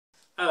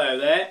Hello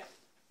there.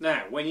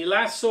 Now, when you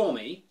last saw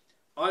me,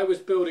 I was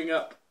building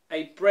up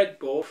a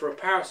breadboard for a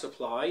power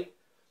supply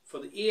for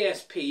the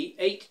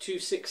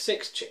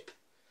ESP8266 chip.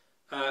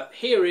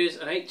 Here is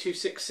an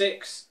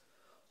 8266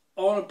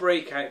 on a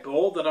breakout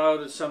board that I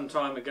ordered some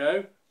time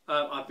ago.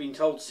 I've been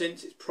told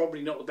since it's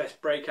probably not the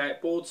best breakout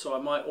board, so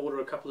I might order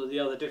a couple of the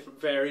other different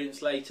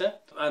variants later.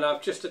 And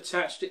I've just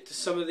attached it to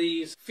some of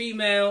these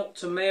female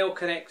to male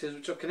connectors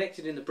which are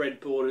connected in the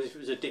breadboard as if it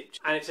was a dip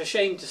chip. And it's a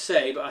shame to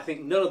say, but I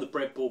think none of the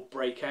breadboard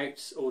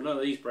breakouts, or none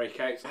of these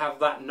breakouts, have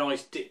that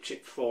nice dip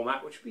chip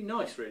format, which would be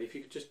nice really if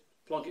you could just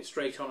plonk it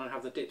straight on and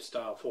have the dip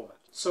style format.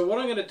 So what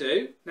I'm going to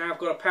do, now I've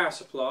got a power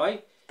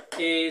supply,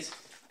 is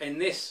in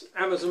this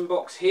Amazon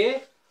box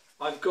here,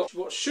 I've got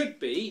what should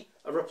be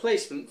a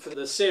replacement for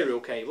the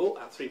serial cable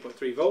at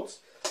 3.3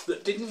 volts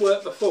that didn't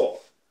work before.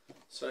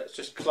 So let's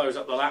just close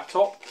up the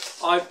laptop.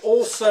 I've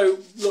also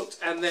looked,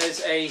 and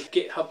there's a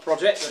GitHub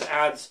project that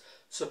adds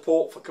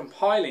support for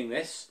compiling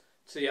this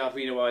to the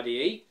Arduino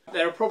IDE.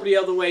 There are probably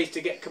other ways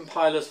to get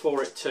compilers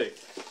for it too.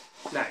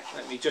 Now,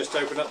 let me just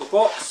open up the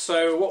box.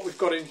 So what we've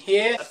got in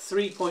here, a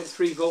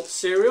 3.3 volt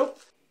serial.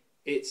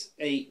 It's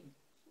a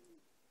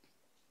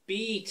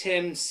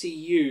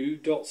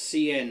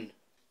B10cu.cn.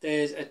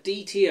 There's a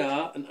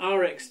DTR, an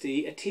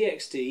RXD, a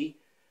TXD,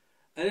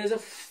 and there's a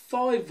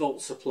 5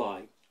 volt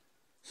supply.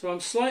 So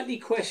I'm slightly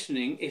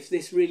questioning if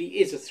this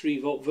really is a 3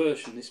 volt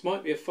version. This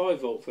might be a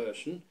 5 volt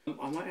version.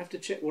 I might have to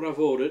check what I've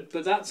ordered,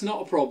 but that's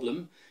not a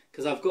problem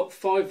because I've got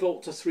 5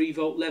 volt to 3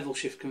 volt level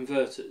shift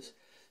converters.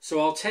 So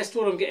I'll test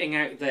what I'm getting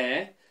out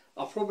there.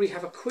 I'll probably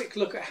have a quick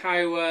look at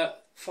how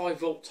 5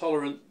 volt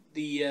tolerant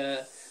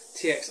the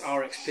TX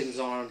RX pins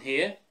are on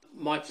here.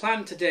 My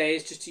plan today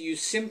is just to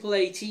use simple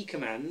AT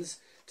commands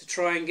to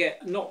try and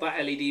get, not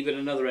that LED but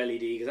another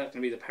LED, because that's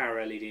going to be the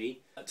power LED,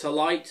 to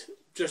light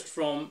just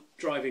from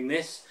driving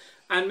this,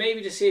 and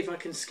maybe to see if I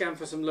can scan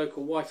for some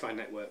local Wi-Fi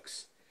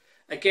networks.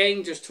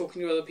 Again, just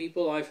talking to other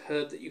people, I've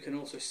heard that you can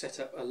also set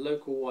up a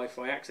local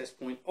Wi-Fi access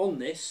point on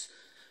this,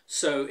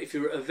 so if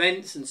you're at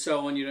events and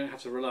so on, you don't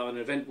have to rely on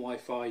event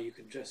Wi-Fi, you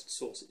can just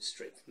source it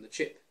straight from the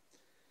chip.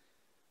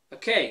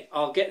 Okay,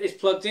 I'll get this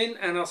plugged in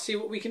and I'll see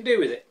what we can do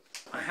with it.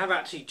 I have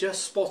actually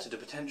just spotted a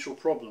potential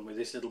problem with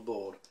this little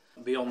board,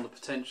 beyond the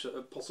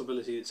potential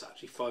possibility it's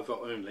actually 5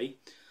 volt only.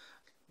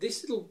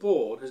 This little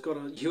board has got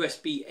a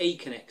USB-A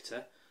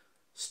connector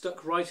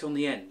stuck right on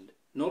the end,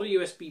 not a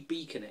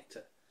USB-B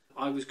connector.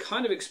 I was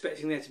kind of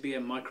expecting there to be a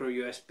micro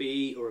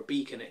USB or a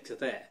B connector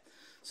there.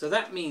 So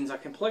that means I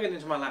can plug it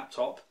into my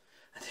laptop,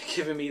 and they're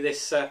giving me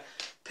this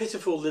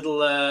pitiful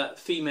little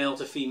female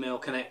to female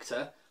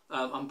connector.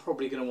 I'm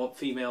probably going to want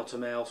female to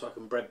male so I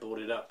can breadboard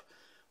it up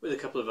with a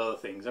couple of other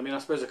things. I mean, I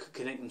suppose I could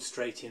connect them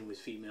straight in with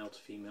female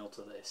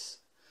to this.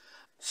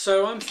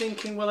 So I'm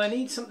thinking, well, I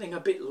need something a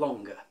bit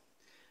longer.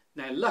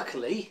 Now,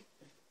 luckily,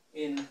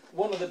 in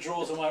one of the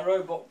drawers of my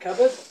robot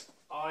cupboard,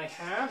 I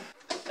have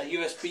a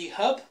USB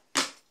hub.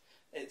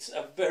 It's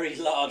a very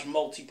large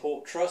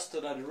multi-port truss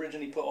that I'd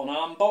originally put on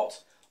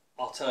ARMbot.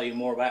 I'll tell you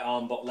more about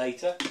ARMbot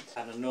later.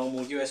 And a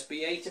normal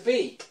USB A to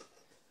B.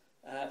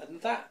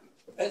 And that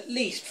at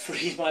least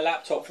frees my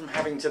laptop from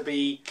having to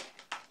be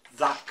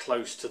that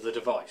close to the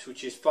device,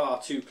 which is far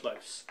too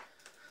close.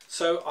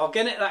 So I'll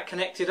get that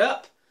connected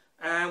up,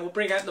 and we'll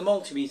bring out the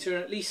multimeter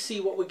and at least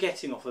see what we're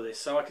getting off of this.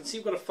 So I can see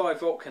we've got a 5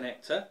 volt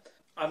connector.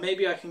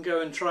 Maybe I can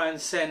go and try and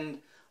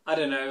send, I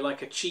don't know,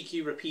 like a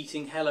cheeky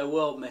repeating hello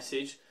world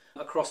message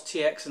across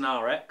TX and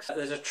RX.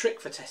 There's a trick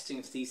for testing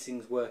if these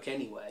things work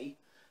anyway,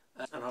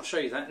 and I'll show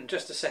you that in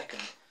just a second.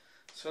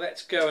 So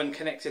let's go and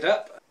connect it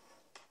up.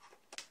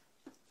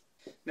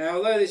 Now,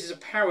 although this is a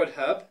powered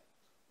hub,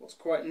 what's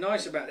quite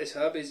nice about this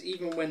hub is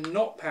even when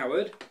not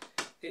powered,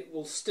 it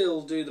will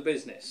still do the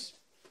business.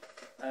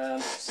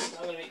 Since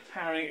I'm going to be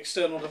powering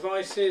external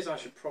devices, I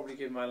should probably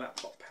give my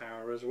laptop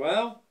power as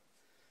well.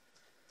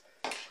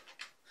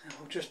 And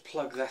we'll just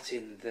plug that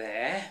in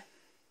there.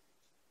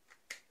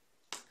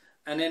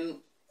 And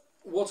then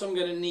what I'm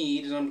going to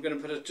need is I'm going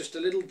to put just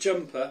a little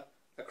jumper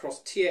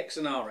across TX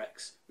and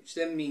RX, which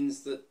then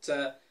means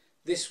that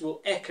this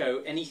will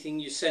echo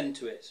anything you send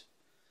to it.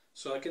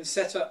 So I can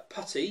set up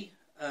PuTTY,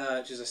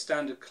 which is a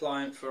standard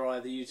client for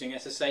either using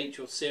SSH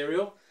or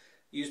serial.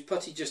 Use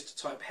PuTTY just to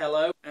type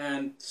hello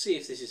and see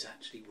if this is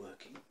actually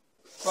working.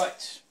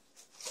 Right,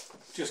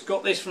 just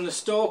got this from the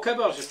store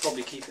cupboard. I should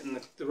probably keep it in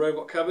the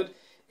robot cupboard.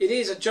 It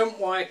is a jump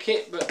wire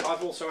kit, but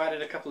I've also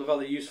added a couple of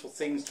other useful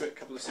things to it, a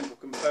couple of simple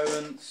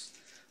components.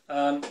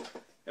 There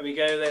we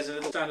go, there's a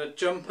little standard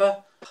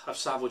jumper. I've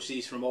salvaged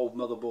these from old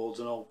motherboards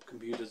and old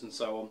computers and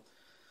so on.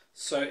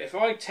 So if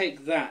I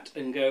take that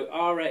and go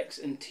RX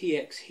and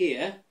TX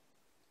here,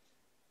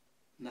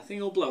 nothing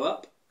will blow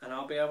up and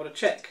I'll be able to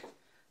check.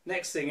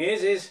 Next thing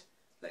is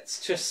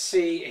let's just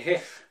see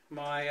if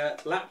my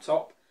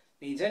laptop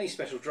needs any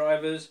special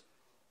drivers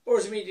or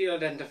has immediately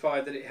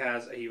identified that it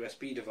has a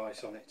USB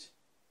device on it.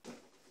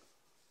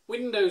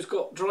 Windows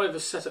got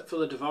drivers set up for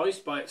the device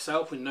by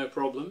itself with no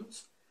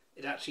problems.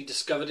 It actually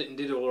discovered it and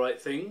did all the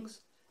right things.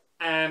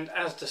 And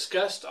as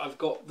discussed, I've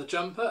got the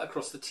jumper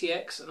across the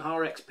TX and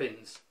RX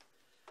pins.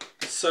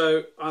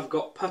 So I've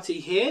got putty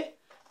here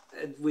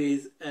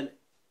with an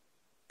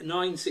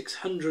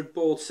 9600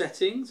 board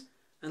settings,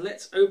 and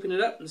let's open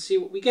it up and see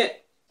what we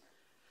get.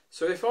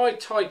 So if I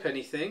type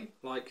anything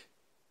like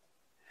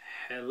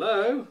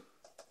hello,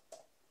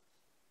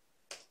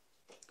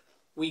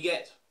 we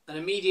get an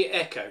immediate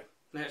echo.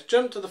 Now it's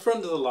jumped to the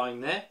front of the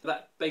line there.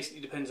 That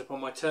basically depends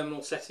upon my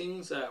terminal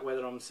settings,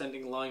 whether I'm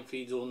sending line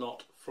feeds or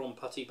not from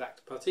putty back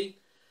to putty.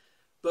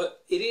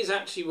 But it is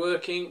actually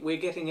working, we're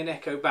getting an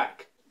echo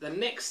back. The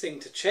next thing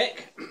to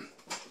check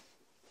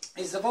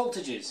is the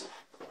voltages.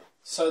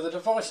 So the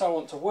device I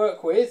want to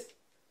work with,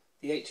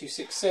 the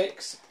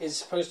 8266, is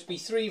supposed to be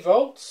 3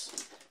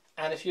 volts.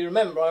 And if you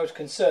remember, I was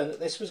concerned that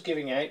this was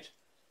giving out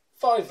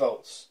 5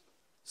 volts.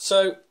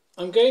 So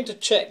I'm going to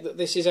check that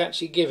this is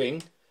actually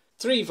giving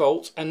 3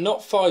 volts and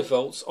not 5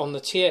 volts on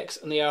the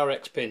TX and the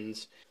RX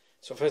pins.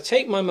 So if I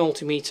take my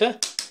multimeter,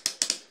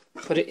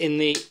 put it in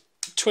the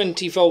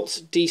 20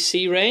 volts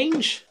DC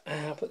range,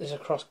 and I'll put this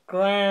across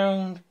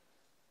ground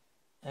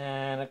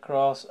and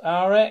across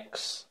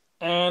RX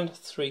and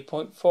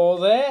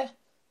 3.4 there,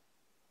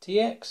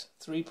 TX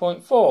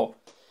 3.4,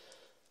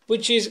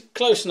 which is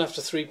close enough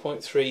to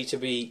 3.3 to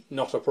be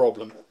not a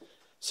problem.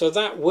 So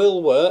that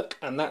will work,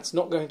 and that's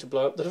not going to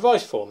blow up the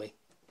device for me.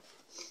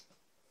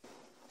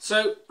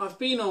 So I've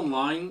been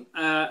online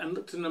and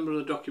looked at a number of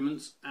the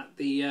documents at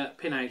the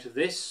pinout of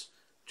this,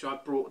 which I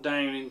brought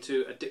down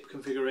into a dip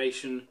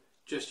configuration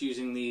just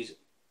using these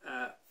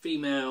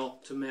female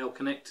to male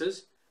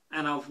connectors,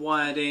 and I've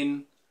wired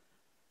in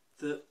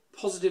the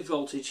positive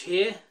voltage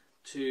here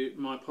to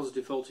my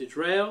positive voltage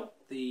rail,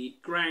 the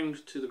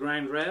ground to the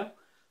ground rail.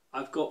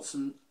 I've got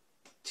some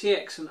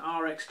TX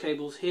and RX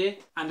cables here,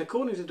 and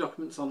according to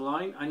documents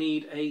online I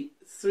need a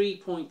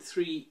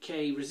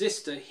 3.3k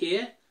resistor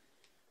here,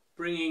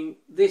 bringing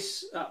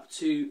this up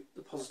to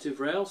the positive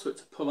rail, so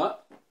it's a pull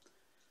up,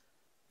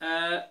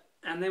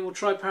 and then we'll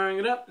try powering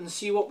it up and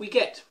see what we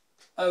get.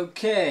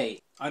 Okay,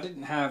 I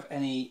didn't have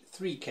any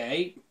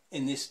 3k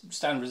in this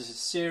standard resistor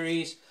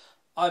series.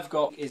 I've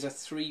got is a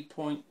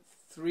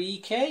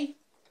 3.3k.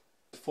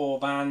 4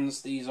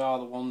 bands, these are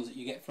the ones that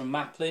you get from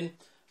Maplin.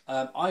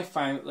 I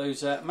found that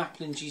those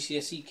Maplin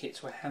GCSE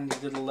kits were handy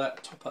little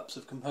top-ups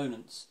of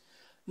components.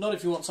 Not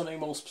if you want something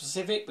more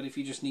specific, but if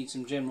you just need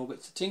some general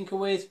bits to tinker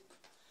with.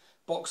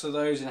 Box of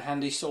those in a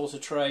handy sorter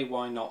tray,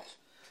 why not?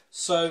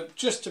 So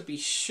just to be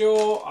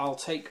sure, I'll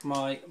take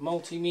my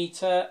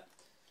multimeter,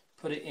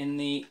 put it in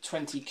the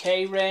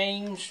 20k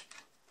range,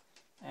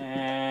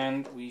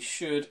 and we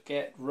should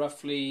get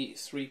roughly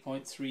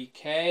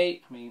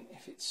 3.3k. I mean,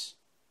 if it's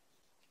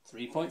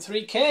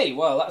 3.3k,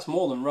 well, that's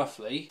more than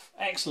roughly.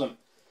 Excellent.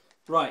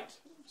 Right,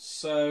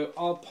 so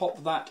I'll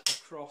pop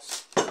that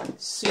across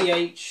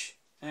CH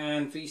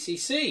and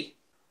VCC.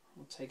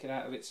 I'll take it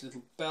out of its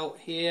little belt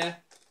here,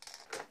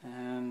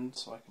 and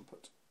so I can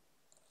put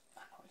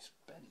a nice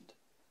bend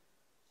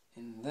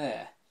in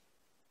there.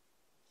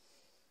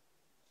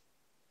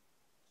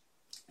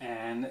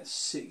 And let's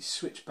see,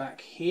 switch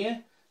back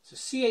here. So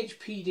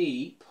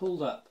CHPD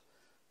pulled up.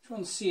 Which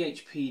one's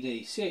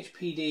CHPD?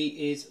 CHPD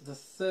is the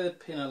 3rd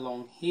pin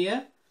along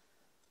here.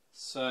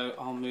 So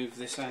I'll move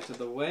this out of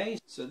the way.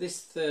 So this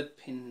 3rd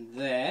pin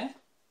there.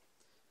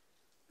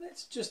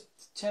 Let's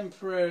just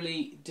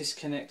temporarily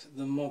disconnect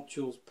the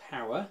module's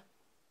power.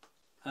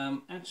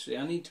 Actually,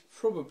 I need to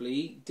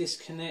probably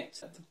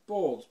disconnect the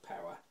board's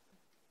power.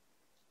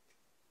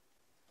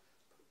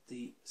 Put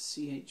the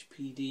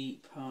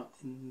CHPD part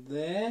in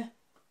there.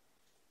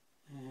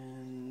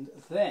 And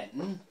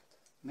then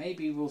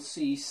maybe we'll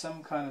see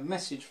some kind of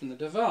message from the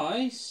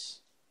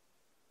device.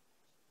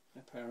 I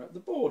power up the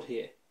board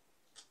here.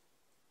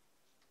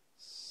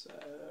 So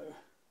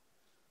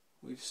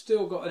we've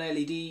still got an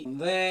LED on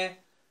there.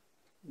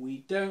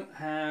 We don't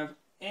have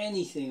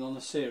anything on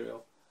the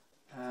serial.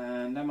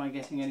 And am I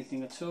getting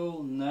anything at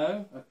all?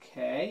 No.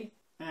 Okay.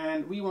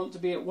 And we want to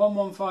be at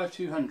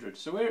 115200.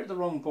 So we're at the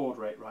wrong baud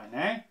rate right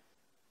now.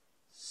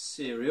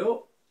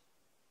 Serial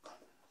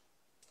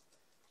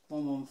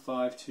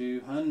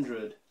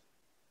 115200.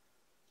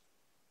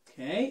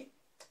 Okay.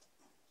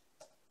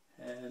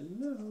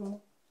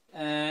 Hello.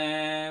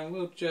 And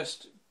we'll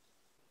just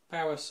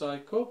power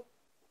cycle.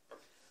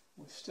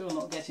 We're still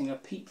not getting a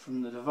peep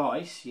from the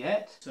device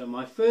yet. So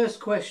my first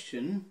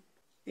question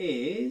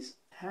is,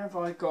 have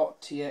I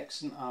got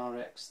TX and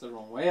RX the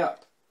wrong way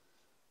up?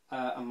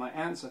 And my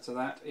answer to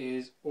that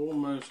is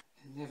almost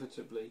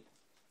inevitably.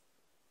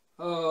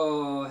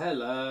 Oh,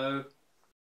 hello.